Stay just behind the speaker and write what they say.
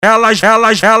Elas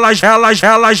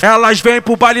vem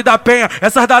pro baile da penha,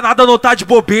 essas danadas não tá de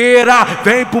bobeira.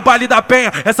 Vem pro baile da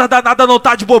penha, essas danadas não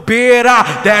tá de bobeira.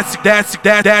 Desce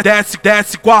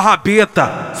com a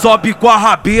rabeta, sobe com a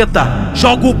rabeta.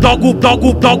 Joga o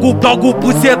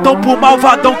bucetão pro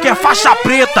malvadão que é faixa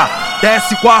preta.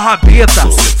 Desce com a rabeta,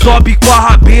 sobe com a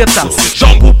rabeta.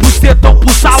 Joga o bucetão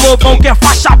pro Salomão que é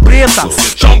faixa preta.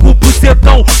 Joga o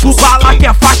bucetão pro Bala que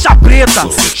é faixa preta.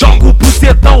 Joga o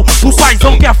bucetão pro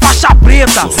Paizão que é faixa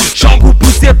preta. Joga o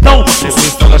bucetão.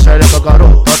 Definição da xereca,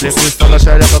 garota. Definição da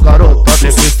xereca, garota.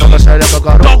 Definição da xereca,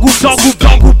 garota.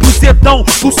 Joga o bucetão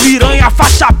pro piranha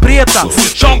faixa preta.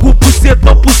 Joga o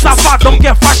bucetão pro safadão que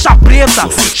é faixa preta.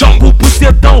 Joga o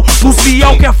bucetão pro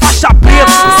fiel que é faixa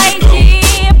preta. Ai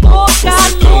de boca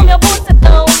no meu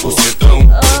bucetão.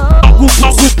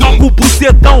 Joga o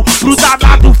bucetão pro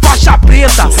danado faixa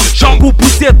preta. Joga o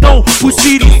bucetão pro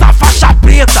tirista faixa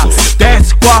preta.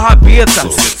 Desce com a rabeta,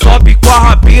 sobe com a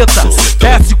rabeta.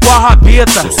 Desce com a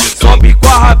rabeta, sobe com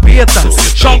a rabeta.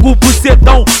 Joga o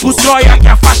bucetão pro Troia que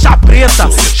é faixa preta.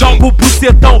 Joga o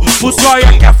bucetão pro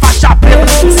Troia que é faixa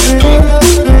preta.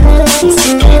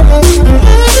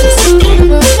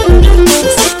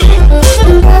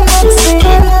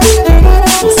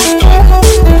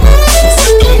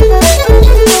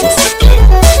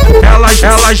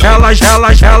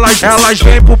 Elas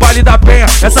vem pro baile da penha,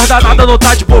 essas danadas não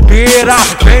tá de bobeira.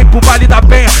 Vem pro baile da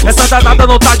penha, essas danadas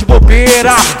não tá de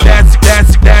bobeira.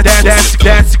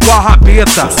 Desce com a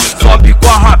rabeta, sobe com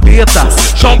a rabeta.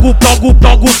 Joga o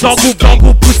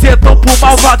bucetão pro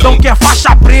malvadão que é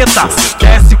faixa preta.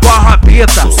 Desce com a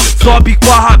rabeta, sobe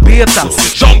com a rabeta.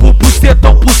 Joga o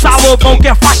bucetão pro Salomão que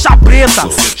é faixa preta.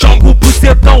 Joga o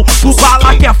bucetão pro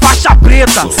Bala que é faixa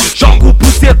preta. Joga o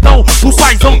bucetão pro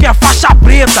Paizão que é faixa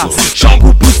preta. Joga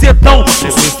o bucetão.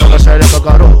 Definição da xereca,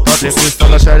 garota. Definição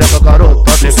da xereca,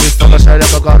 garota. Definição da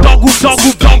xereca, garota.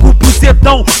 Joga o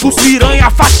bucetão pro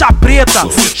piranha faixa preta.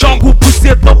 Joga o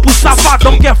bucetão pro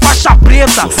safadão que é faixa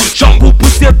preta. Joga o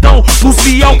bucetão pro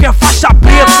fiel que é faixa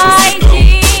preta. Ai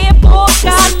de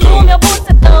boca no meu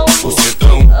bucetão.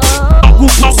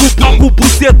 Joga o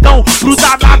bucetão pro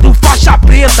danado faixa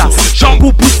preta. Joga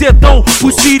o bucetão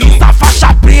pro tirista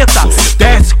faixa preta.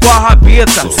 Desce com a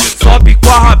rabeta, sobe com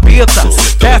a rabeta.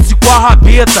 Desce com a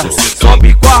rabeta,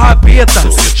 sobe com a rabeta.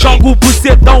 Joga o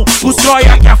bucetão pro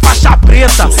Troia que é faixa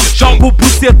preta. Joga o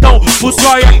bucetão pro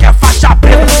Troia que é faixa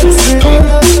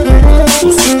preta.